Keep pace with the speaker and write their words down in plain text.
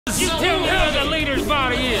You tell me where the leader's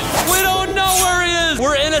body is. We don't know where he is.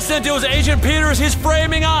 We're innocent. It was Agent Peters. He's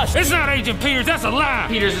framing us. It's not Agent Peters. That's a lie.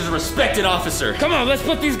 Peters is a respected officer. Come on, let's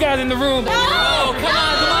put these guys in the room. No, come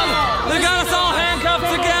on. They got us all handcuffed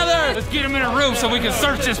together. Let's get them in a room so we can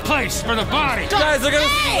search this place for the body. Guys, they're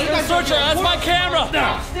gonna search her. That's my camera.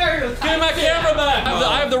 No. Give me my camera back.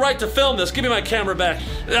 I have the right to film this. Give me my camera back.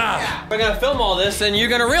 We're gonna film all this and you're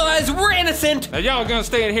gonna realize we're innocent. Now y'all gonna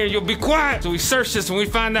stay in here, you'll be quiet. So we search this and we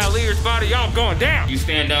find out leader's body, y'all going down. You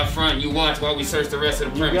stand out front, you watch while we search the rest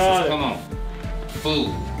of the premises. Come on.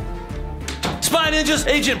 Food. Spy Ninjas,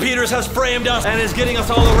 Agent Peters has framed us and is getting us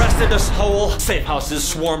all arrested. This whole safe house is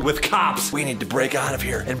swarmed with cops. We need to break out of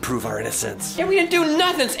here and prove our innocence. Yeah, we didn't do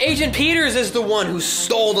nothing. Agent Peters is the one who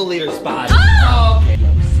stole the leader's body. Oh! Okay.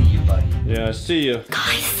 See you, buddy. Yeah, I see you.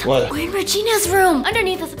 Guys, What? we're in Regina's room.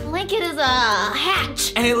 Underneath this blanket is a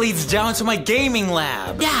hatch. And it leads down to my gaming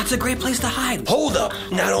lab. Yeah, it's a great place to hide. Hold up.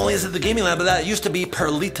 Not only is it the gaming lab, but that used to be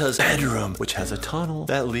Perlita's bedroom, which has a tunnel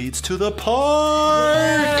that leads to the park.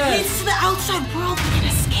 It leads to the outside world. We can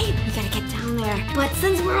escape. We gotta get down there. But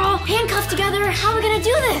since we're all handcuffed together, how are we gonna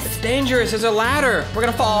do this? It's dangerous. There's a ladder. We're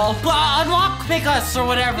gonna fall. Unlock pick us or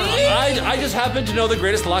whatever. I just happen to know the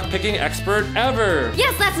greatest lockpicking expert ever.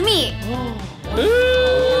 Yes, that's me. Ooh.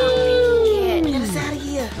 Get us out of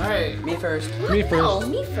here. All right, me first. Me first. Oh,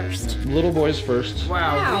 me first. Little boys first.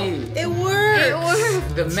 Wow. It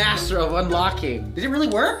worked. The master of unlocking. Did it really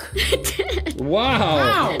work?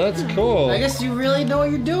 Wow. That's cool. I guess you really know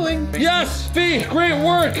what you're doing. Yes, Fee, great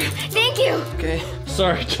work. Thank you. Okay.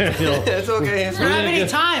 Sorry, Daniel. It's okay. We don't have any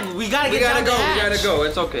time. We gotta get down the hatch. We gotta go.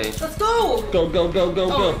 It's okay. Let's go. Go, go, go, go,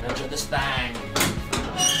 go. Enter this thing.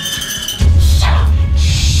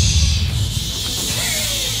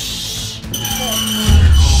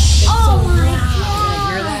 Oh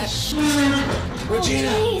my gosh.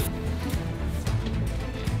 Regina. Please.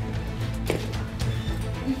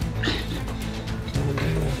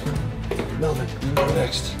 Melvin, you go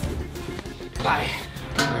next. Bye.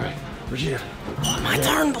 All right, Regina. My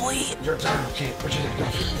turn, boy. Your turn. Okay, Regina, go.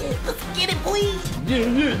 Let's get it, please. Yeah,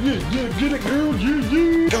 get it, girl,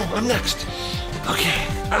 yeah. Go, I'm next. Okay.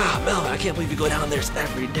 Melvin, I can't believe you go down there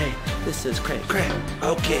every day. This is crazy.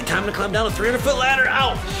 Okay, time to climb down a 300-foot ladder. Ow.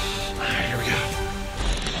 All right, here we go.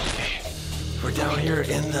 Okay. We're down here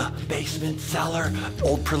in the basement cellar,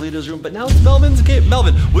 old Perlita's room, but now it's Melvin's game.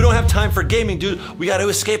 Melvin, we don't have time for gaming, dude. We got to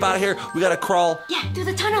escape out of here. We got to crawl. Yeah, through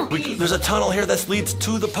the tunnel. There's a tunnel here that leads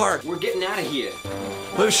to the park. We're getting out of here.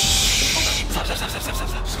 Wait, shh. Stop.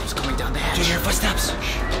 Someone's coming down the hatch. Do you hear footsteps?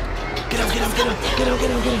 Get him.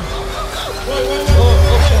 Wait.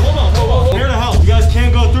 Hold on. Here to help. You guys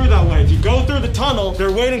can't go through that way. If you go through the tunnel,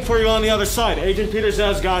 they're waiting for you on the other side. Agent Peters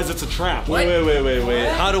says, guys, it's a trap. Wait.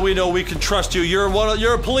 How do we know we can trust you? You're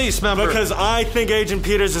a police member. Because I think Agent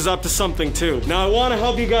Peters is up to something too. Now I want to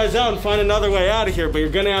help you guys out and find another way out of here, but you're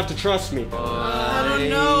gonna have to trust me. I don't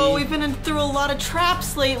know. We've been through a lot of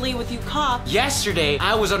traps lately with you cops. Yesterday,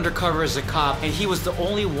 I was undercover as a cop, and he was the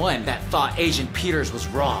only one that thought Agent Peters was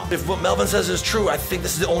wrong. If what Melvin says is true, I think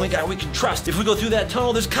this is the only guy we can trust. If we go through that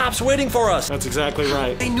tunnel, there's cops waiting for us. That's exactly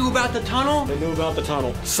right. They knew about the tunnel? They knew about the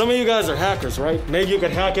tunnel. Some of you guys are hackers, right? Maybe you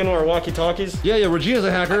could hack into our walkie-talkies? Yeah, Regina's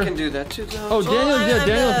a hacker. I can do that too. Oh, Daniel, I'm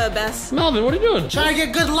the best. Melvin, what are you doing? Trying to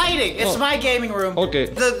get good lighting. It's my gaming room. Okay.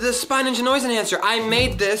 The Spy Ninja noise enhancer. I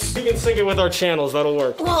made this. You can sync it with our channels, that'll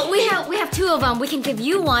work. Well, we have two of them. We can give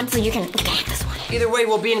you one so you can have this one. Either way,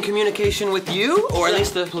 we'll be in communication with you, or at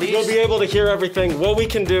least the police. You'll be able to hear everything. What we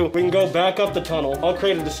can do, we can go back up the tunnel. I'll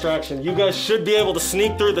create a distraction. You guys should be able to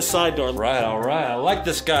sneak through the side door. Right, all right. I like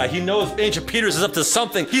this guy. He knows Agent Peters is up to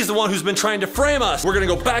something. He's the one who's been trying to frame us. We're gonna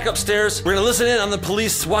go back upstairs. We're gonna listen in on the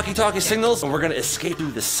police walkie-talkie signals, and we're gonna escape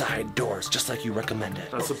through the side doors, just like you recommended.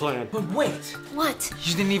 That's the plan. But wait, What?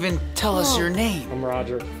 you didn't even tell us your name. I'm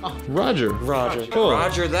Roger. Roger. Cool.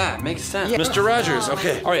 Roger that. Makes sense. Mr. Rogers.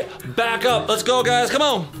 Okay. All right. Back up. Let's go, guys. Come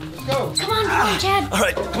on. Come on, Chad. All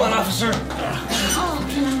right. Come on, officer.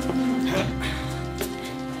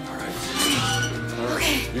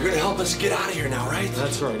 Okay. You're gonna help us get out of here now, right?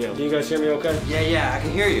 That's right, yeah. Can you guys hear me okay? Yeah, I can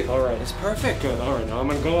hear you. All right. It's perfect. Good, all right. Now I'm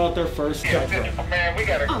gonna go out there first. Man, we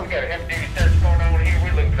got a heavy-duty search going on here.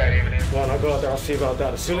 We're looking for that evidence. Well, I'll go out there. I'll see about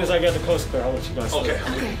that. As soon as I get the coast clear, I'll let you guys know. Okay.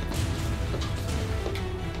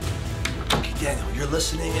 Daniel, you're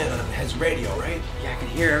listening in on his radio, right? Yeah, I can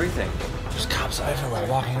hear everything. There's cops everywhere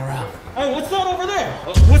walking around. Hey, what's that over there?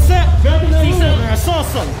 What's that? Back in the over there. I saw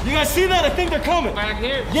something. You guys see that? I think they're coming. Back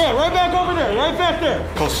here? Yeah, right back over there. Right back there.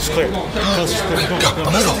 Coast is clear. Coast is clear. Go.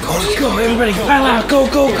 Let's go, everybody. Pile out. Go.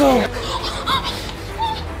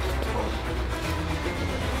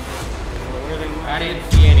 I didn't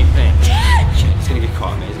see anything. It's gonna get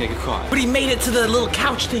caught, man. He's gonna get caught. But he made it to the little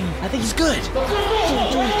couch thing. I think he's good.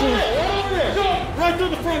 Right through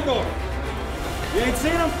the front door. You ain't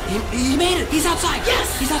seen him? He made it. He's outside.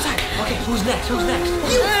 Yes, he's outside. Okay, who's next? Who's next?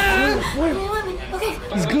 Okay.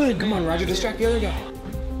 He's good. Come on, Roger. Distract the other guy.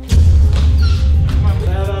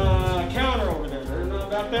 That counter over there. There's none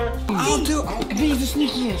back there. I'll be the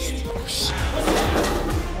sneakiest.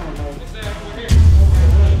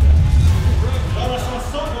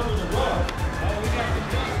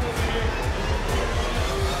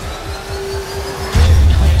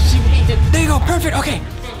 There you go. Perfect. Okay.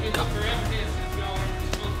 Go.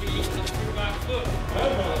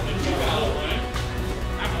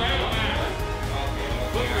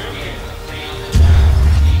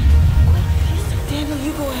 Daniel,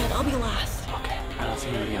 you go ahead. I'll be last. Okay. I don't see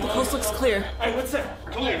anybody else. The coast looks clear. Hey, what's that?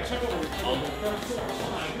 Come here, check over.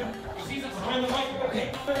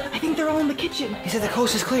 I think they're all in the kitchen. He said the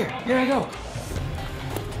coast is clear. Here I go.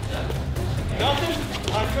 Nothing?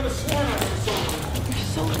 I could have sworn I saw something. You're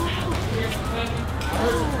so loud.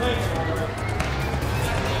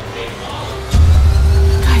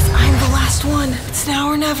 Guys, I'm the last one. It's now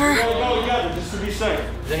or never. Go together, just to be safe.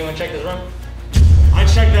 Does anyone check this room? I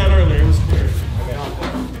checked that earlier, it was clear.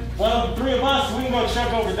 Well, the three of us, we can go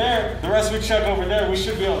check over there. The rest we check over there. We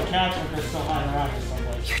should be able to catch them if they're still hiding around here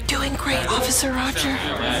someplace. You're doing great, Officer Roger. We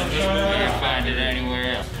can't find it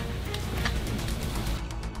anywhere else.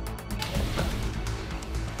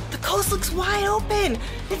 The coast looks wide open.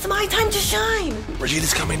 It's my time to shine.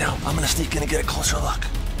 Regina's coming now. I'm gonna sneak in and get a closer look.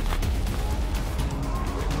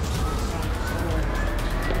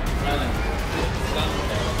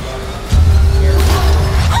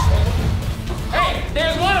 Hey,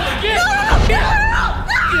 there's one of them. Get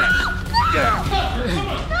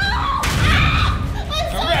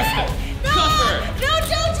Arrest her. Cuff her. No,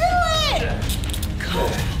 don't do it.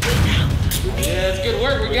 Yeah, it's good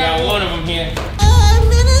work. We got one of them here.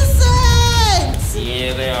 I'm innocent.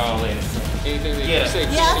 Yeah, they all innocent. Anything that you say,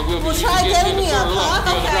 Yeah, we'll try getting me up, huh?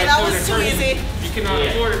 Okay, that was too easy. You cannot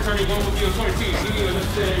afford attorney, one will be a 22. You need to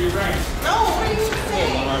understand your rights. No, what are you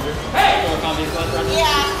saying? Hey!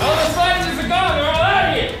 Yeah. All the sponges are gone. They're all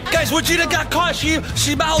out of here. Guys, Regina got caught. She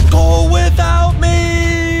about go without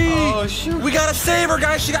me. Oh, shoot. We gotta save her,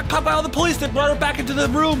 guys. She got caught by all the police. They brought her back into the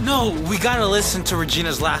room. No, we gotta listen to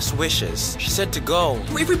Regina's last wishes. She said to go.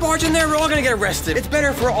 If we barge in there, we're all gonna get arrested. It's better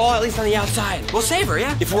if we're all at least on the outside. We'll save her,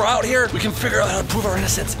 yeah? If we're out here, we can figure out how to prove our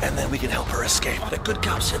innocence, and then we can help her escape. The good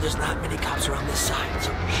cop said there's not many cops around this side,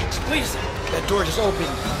 so Please. That door just opened.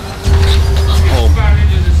 Spy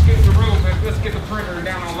ninjas escaped the room. Let's get the perimeter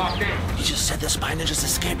down on lockdown. he just said the spy ninjas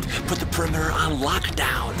escaped. Put the perimeter on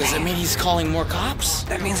lockdown. Does it mean he's calling more cops?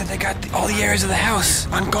 That means that they got all the areas of the house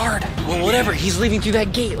on guard. Well, whatever. He's leaving through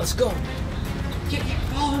that gate. Let's go.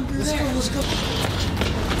 Follow him through there. Let's go.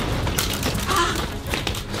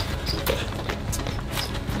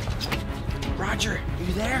 Roger,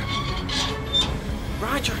 you there?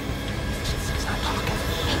 Roger. He's not talking.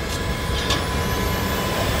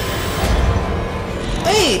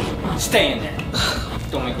 Hey! Stay in there.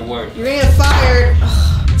 Don't make a word. You're gonna get fired.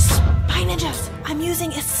 Spy ninjas. I'm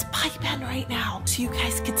using a spy pen right now so you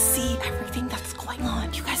guys can see everything that's going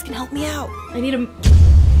on. You guys can help me out. I need a...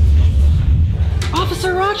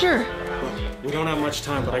 Officer Roger! We don't have much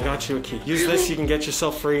time, but I got you a key. Use this, you can get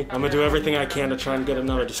yourself free. I'm gonna do everything I can to try and get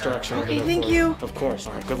another distraction. Okay, over there thank for you. Of course.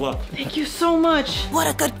 All right, good luck. Thank you so much. What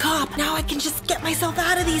a good cop. Now I can just get myself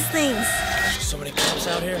out of these things. So many cops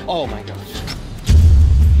out here. Oh my gosh.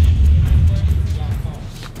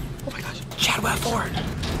 Oh my gosh. Chadwell forward.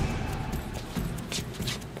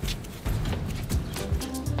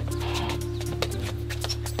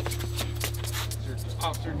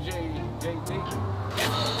 Officer JB.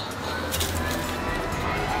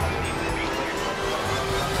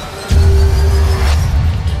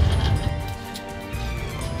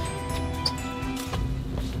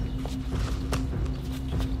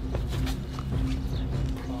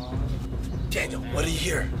 Daniel, what do you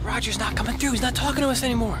hear? Roger's not coming through. He's not talking to us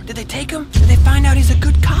anymore. Did they take him? Did they find out he's a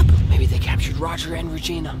good cop? Maybe they captured Roger and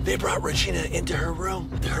Regina. They brought Regina into her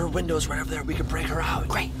room. Her window's right over there. We can break her out.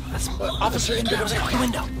 Great. Let's officer in there. The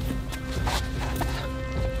window.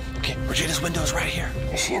 Okay, Regina's window's right here.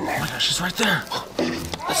 Is she in there? Oh my gosh, she's right there.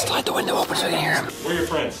 Let's slide the window open so we can hear him. Where are your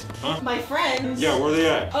friends? Huh? My friends? Yeah, where are they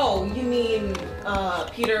at? Oh, you mean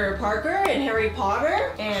Peter Parker and Harry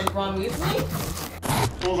Potter and Ron Weasley?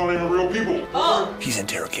 Those aren't even real people. Oh. He's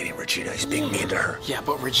interrogating Regina. He's being mean to her. Yeah,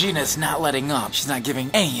 but Regina's not letting up. She's not giving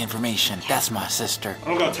any information. That's my sister. I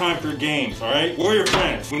don't got time for games, all right? Where are your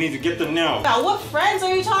friends? We need to get them now. Now, what friends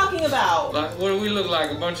are you talking about? Like, what do we look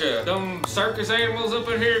like? A bunch of dumb circus animals up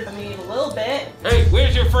in here? I mean, a little bit. Hey,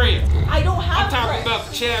 where's your friend? I don't have I'm talking friends. about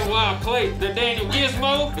the Chad Wild Clay, the Daniel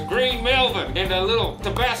Gizmo, the Green Melvin, and the little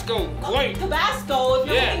Tabasco Clay. Tabasco, if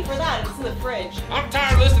you're Yeah. looking for that, it's in the fridge. I'm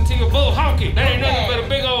tired of listening to your bull honky. That ain't Okay. nothing but a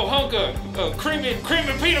big old hunk of creamy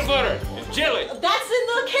peanut butter and jelly. That's in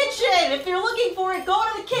the kitchen. If you're looking for it, go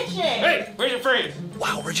to the kitchen. Hey, where's your friend?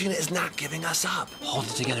 Wow, Regina is not giving us up. Hold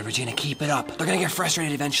it together, Regina. Keep it up. They're gonna get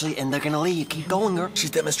frustrated eventually, and they're gonna leave. Keep going, girl. She's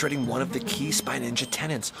demonstrating one of the key Spy Ninja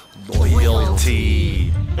tenets,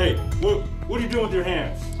 loyalty. Hey, what are you doing with your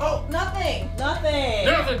hands? Oh, nothing. Nothing.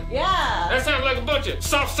 Nothing? Yeah. That sounds like a bunch of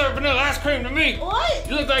soft serve vanilla ice cream to me. What?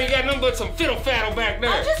 You look like you got nothing but some fiddle faddle back there.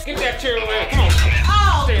 I just- Get that chair over there. Come on.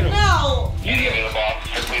 Oh, Stand up. no. You get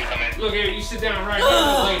Look here, you sit down right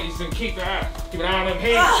here, ladies, and keep an eye on them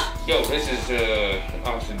hands. Yo, this is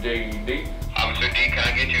Officer D. Officer D, can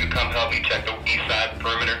I get you to come help me check the east side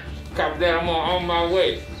perimeter? Copy that, I'm on my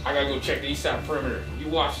way. I gotta go check the east side perimeter. You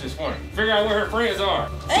watch this one. Figure out where her friends are.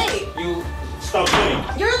 Hey, You stop spinning.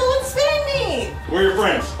 you're the one spinning me. Where are your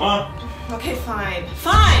friends, huh? Okay, fine.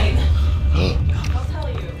 Fine. I'll tell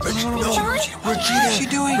you. Regina, What is she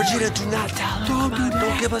doing? Regina, do not tell her.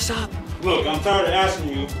 Don't give us up. Look, I'm tired of asking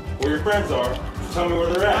you where your friends are. Tell me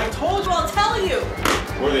where they're I at. told you I'll tell you.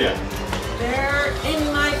 Where are they at? They're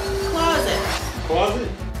in my closet. Closet?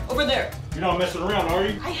 Over there. You're not messing around, are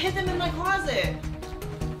you? I hid them in my closet.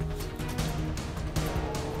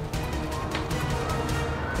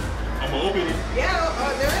 I'm gonna open it.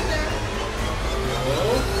 Yeah, they're in there.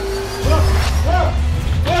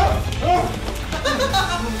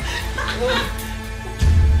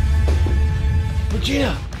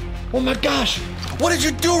 Regina, oh my gosh. What did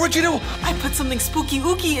you do, Regina? I put something spooky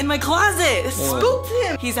ooky in my closet. Spooked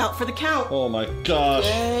him. He's out for the count. Oh my gosh.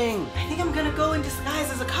 Dang. I think I'm gonna go in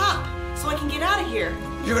disguise as a cop so I can get out of here.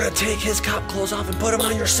 You're gonna take his cop clothes off and put them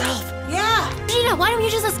on yourself. Yeah. Regina, why don't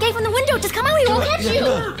you just escape from the window? Just come out, we won't catch you.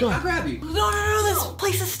 Go. No, this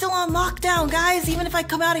place is still on lockdown, guys. Even if I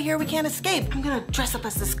come out of here, we can't escape. I'm gonna dress up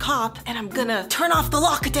as this cop, and I'm gonna turn off the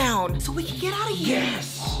lockdown so we can get out of here.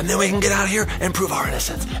 Yes. And then we can get out of here and prove our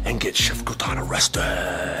innocence and get Chef Kutan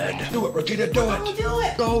arrested. Do it, Regina, do Let me do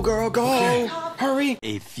it. Go, girl, go. Hurry.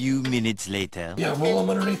 A few minutes later. Yeah, roll him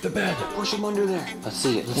underneath the bed. Push him under there. Let's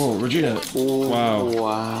see it. Whoa, Regina. Wow.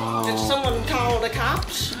 Wow. Did someone call the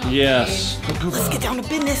cops? Yes. Let's get down to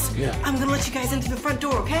business. Yeah. I'm gonna let you guys into the front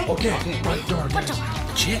door, okay? Okay, right door.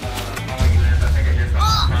 Legit.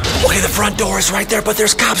 Okay, the front door is right there, but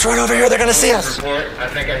there's cops right over here. They're gonna see us. Report. I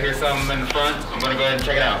think I hear something in the front. I'm gonna go ahead and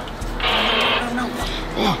check it out.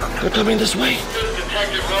 Oh, they're coming this way.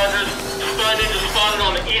 Detective Rogers, Spy Ninja spotted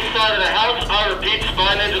on the east side of the house. I repeat,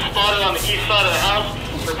 Spy Ninja spotted on the east side of the house.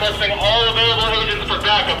 Requesting all available agents for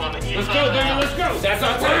backup on the east Let's side go, of the Daniel, house. let's go. That's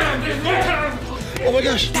our time. There's no time. Oh my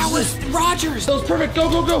gosh. That was Rogers. That was perfect. Go.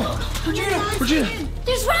 Regina.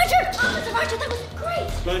 There's Roger. Oh, Roger, that was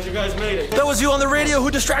great. Glad you guys made it. That was you on the radio.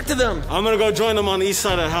 Who distracted them? I'm gonna go join them on the east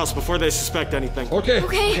side of the house before they suspect anything. Okay.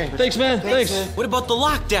 Okay. Thanks, man. Thanks. What about the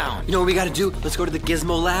lockdown? You know what we gotta do? Let's go to the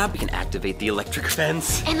Gizmo lab. We can activate the electric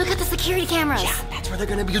fence. And look at the security cameras. Yeah, that's where they're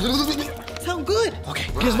gonna be. Sound good. Okay.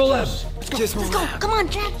 Gizmo Lab. Gizmo Let's go. lab. Come on,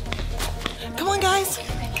 Chad. Come on, guys.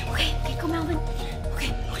 Okay, go, Melvin.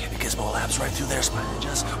 Okay. Okay, the Gizmo Lab's right through there, Spy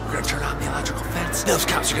Ninjas. We're gonna turn on the electrical fence. Those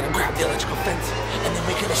cops are gonna grab the electrical fence, and then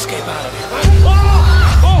we can escape out of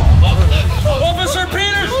here. Officer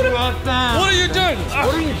Peters! What are you doing?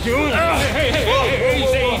 What are you doing? Hey,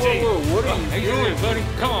 easy. What are you doing, buddy?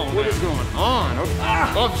 Come on. What is going on?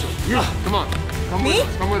 Officer, come on. Me?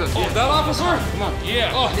 Come with us. Oh, that officer? Come on.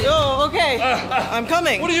 Yeah. Oh, okay. I'm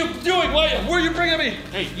coming. What are you doing? Where are you bringing me?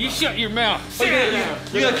 Hey, you shut your mouth. Sit down.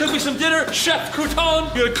 You gonna cook me some dinner? Chef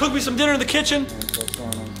Crouton? You gonna cook me some dinner in the kitchen?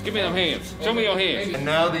 Give me them hands. Show me your hands. And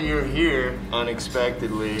now that you're here,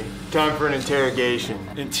 unexpectedly, time for an interrogation.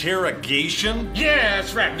 Interrogation? Yeah,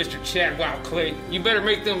 that's right, Mr. Chad Wild Clay. You better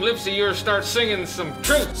make them lips of yours start singing some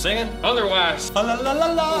truth. Singing? Otherwise, La la la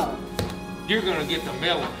la. you're gonna get the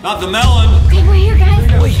melon. Not the melon. Okay, we're here, guys.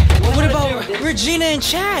 Wait, what about Regina and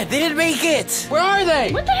Chad, they didn't make it. Where are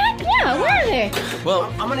they? What the heck? Yeah, where are they? Well,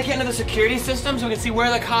 I'm gonna get into the security system so we can see where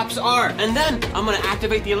the cops are. And then I'm gonna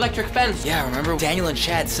activate the electric fence. Yeah, remember Daniel and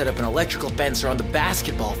Chad set up an electrical fence around the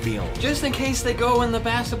basketball field. Just in case they go in the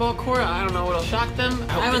basketball court, I don't know what'll shock them.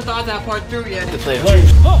 I haven't thought that part through yet.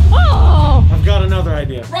 Oh! I've got another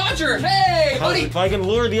idea. Roger, hey, buddy. If I can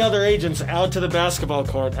lure the other agents out to the basketball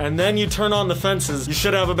court and then you turn on the fences, you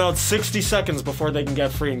should have about 60 seconds before they can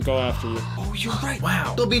get free and go after you. Oh, you're right.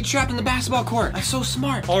 Wow. They'll be trapped in the basketball court. That's so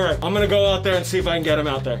smart. All right, I'm gonna go out there and see if I can get them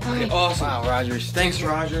out there. Okay, awesome. Wow, Rogers. Thanks,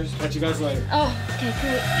 Rogers. Catch you guys later. Oh, okay,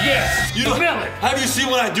 great. Yes, You the know, melon. have you seen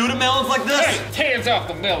what I do to melons like this? Hey, hands off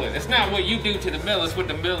the melon. It's not what you do to the melon, it's what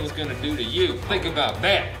the melon's gonna do to you. Think about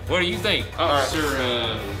that. What do you think? Officer,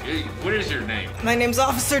 what is your name? My name's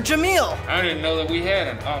Officer Jamil. I didn't know that we had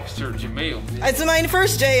an Officer Jamil. It's my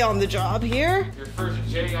first day on the job here. Your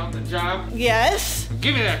first day on the job? Yes.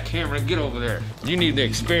 Give me that camera and get over there. You need the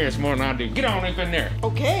experience more than I do. Get on up in there.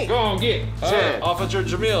 Okay. Go on, get. Officer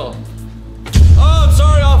Jamil. Oh, I'm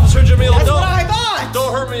sorry, Officer Jamil. That's what I thought.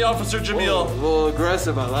 Don't hurt me, Officer Jamil. A little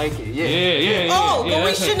aggressive, I like it. Yeah. Oh, yeah, but we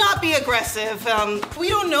that's should it. not be aggressive. We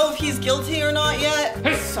don't know if he's guilty or not yet.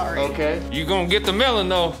 Sorry. Okay. You gonna get the melon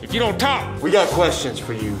though if you don't talk. We got questions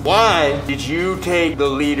for you. Why did you take the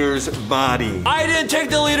leader's body? I didn't take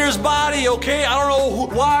the leader's body, okay? I don't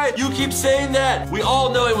know why you keep saying that. We all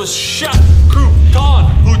know it was Chef Crouton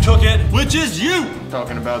who took it, which is you.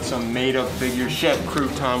 Talking about some made-up figure, Chef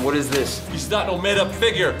Crouton. What is this? He's not no made-up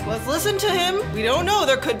figure. Let's listen to him. We don't know.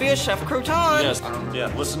 There could be a Chef Crouton. Yes,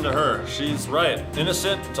 yeah, listen to her. She's right.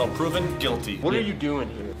 Innocent until proven guilty. What are you doing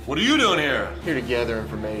here? What are you doing here? Here to gather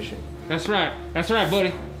information. That's right,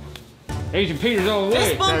 buddy. Agent Peter's all the way.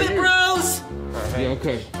 Fist bump it, bros. Yeah,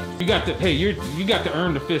 okay. You got to, hey, you got to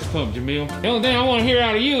earn the fist pump, Jamil. The only thing I want to hear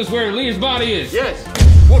out of you is where the leader's body is. Yes.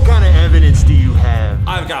 What kind of evidence do you have?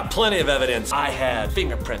 I've got plenty of evidence. I had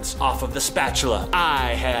fingerprints off of the spatula.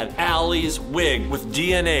 I had Allie's wig with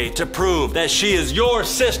DNA to prove that she is your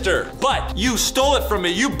sister. But you stole it from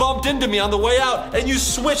me. You bumped into me on the way out and you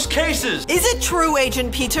switched cases. Is it true,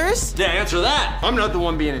 Agent Peters? Yeah, answer that. I'm not the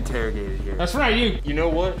one being interrogated here. That's right, you. You know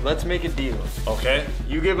what? Let's make a deal. Okay.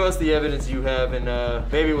 You give us the evidence you have and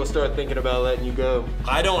maybe we'll start thinking about letting you go.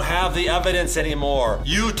 I don't have the evidence anymore.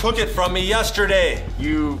 You took it from me yesterday.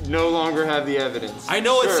 You no longer have the evidence. I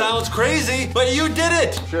know it Sure. sounds crazy, but you did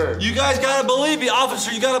it. Sure. You guys gotta believe me,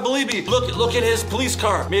 officer. You gotta believe me. Look at his police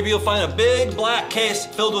car. Maybe you'll find a big black case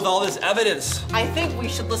filled with all this evidence. I think we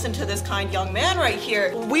should listen to this kind young man right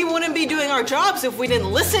here. We wouldn't be doing our jobs if we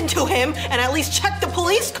didn't listen to him and at least check the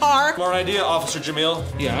police car. Smart idea, Officer Jamil.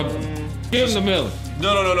 Yeah, give him the melon.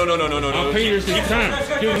 No. Peter's this time.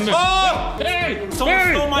 Give him the melon. Oh! Hey! Someone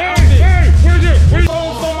hey, stole my hey, outfit. Hey! Where's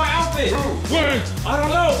Someone stole my outfit. Where? I don't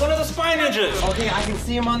know. One of the spy ninjas. Okay, I can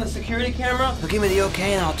see him on the security camera. He'll give me the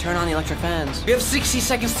okay and I'll turn on the electric fence. We have 60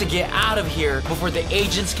 seconds to get out of here before the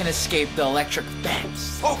agents can escape the electric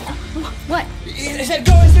fence. Oh, What? it said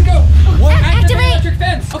go, it said go. What? Activate the Activate! electric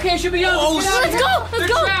fence. Okay, it should be on. Oh, Let's get out of let's here. go,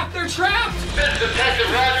 let's go. Trapped, they're trapped. Detective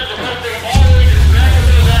Rogers requesting all agents back up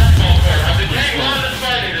in the basketball court. I'm detaining one of the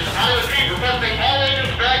spy ninjas. I repeat, requesting all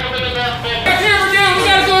agents back up in the basketball court. Camera down, we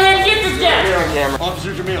gotta go ahead and get this guy. Get on camera.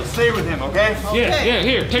 Officer Jamil, stay with him, okay? Yeah,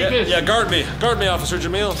 here, take this. Yeah, guard me, Officer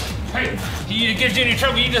Jamil. Hey, he gets you in any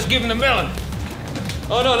trouble, you just give him the melon.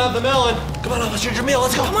 Oh no, not the melon. Come on, Officer Jamil,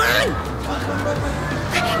 let's go. Come on.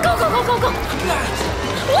 Go!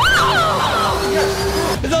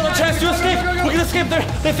 Whoa! There's another chance to escape. We can escape there.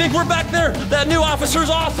 They think we're back there. That new officer's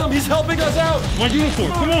awesome. He's helping us out. My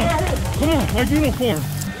uniform, come on, my uniform.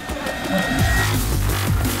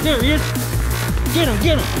 There he is. Get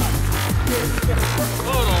him.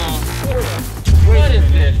 Hold on. What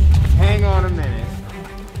is this? Hang on a minute.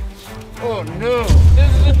 Oh no!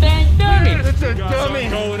 This is a dang dummy. It's a Guys dummy!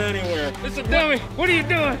 aren't going anywhere. It's a dummy. What are you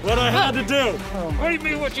doing? What I had to do. What do you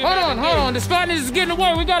mean what you Hold on. The spot is getting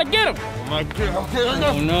away. We gotta get him. Oh my God.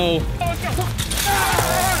 Oh no.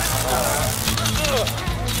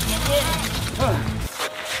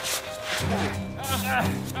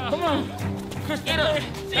 Come on. Get up.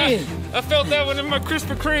 I felt that one in my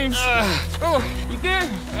Krispy Kremes. You good?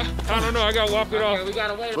 I don't know. I gotta walk it off. We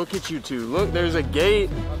gotta wait. Look at you two. Look, there's a gate.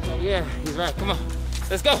 Yeah, he's right. Come on.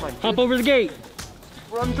 Let's go. Hop over the gate.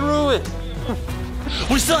 Run through it.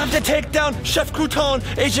 We still have to take down Chef Crouton,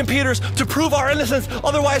 Agent Peters, to prove our innocence.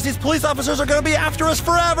 Otherwise, these police officers are gonna be after us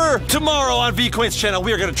forever. Tomorrow on V Quaint's channel,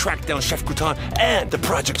 we are gonna track down Chef Crouton and the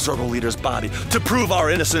Project Zorgo leader's body to prove our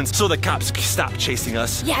innocence so the cops can stop chasing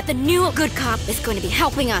us. Yeah, the new good cop is going to be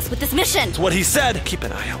helping us with this mission. That's what he said. Keep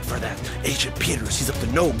an eye out for that. Agent Peters, he's up to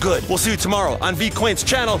no good. We'll see you tomorrow on V Quaint's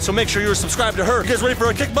channel, so make sure you're subscribed to her. You guys ready for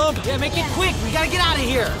a kick bump? Yeah, make it quick. We gotta get out of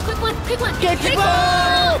here. Quick one, quick one. Kick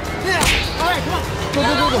bump! Yeah. All right, come on. Go,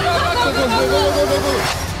 go, go, go. Go, go, go, go, go,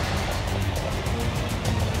 go, go.